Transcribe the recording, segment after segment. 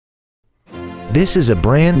This is a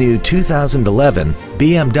brand new 2011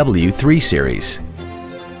 BMW 3 Series.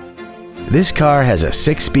 This car has a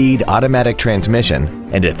 6-speed automatic transmission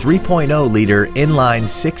and a 3.0-liter inline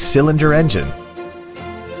 6-cylinder engine.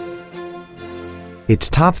 Its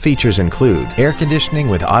top features include air conditioning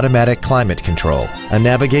with automatic climate control, a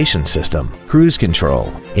navigation system, cruise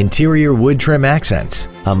control, interior wood trim accents,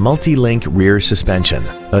 a multi-link rear suspension,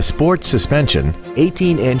 a sports suspension,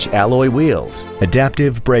 18-inch alloy wheels,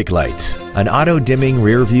 adaptive brake lights, an auto-dimming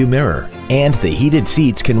rear-view mirror, and the heated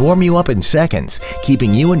seats can warm you up in seconds,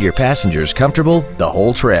 keeping you and your passengers comfortable the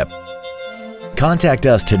whole trip. Contact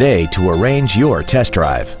us today to arrange your test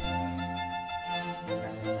drive.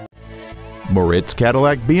 Moritz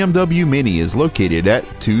Cadillac BMW Mini is located at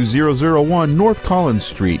 2001 North Collins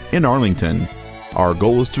Street in Arlington. Our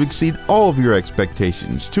goal is to exceed all of your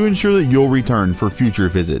expectations to ensure that you'll return for future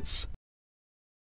visits.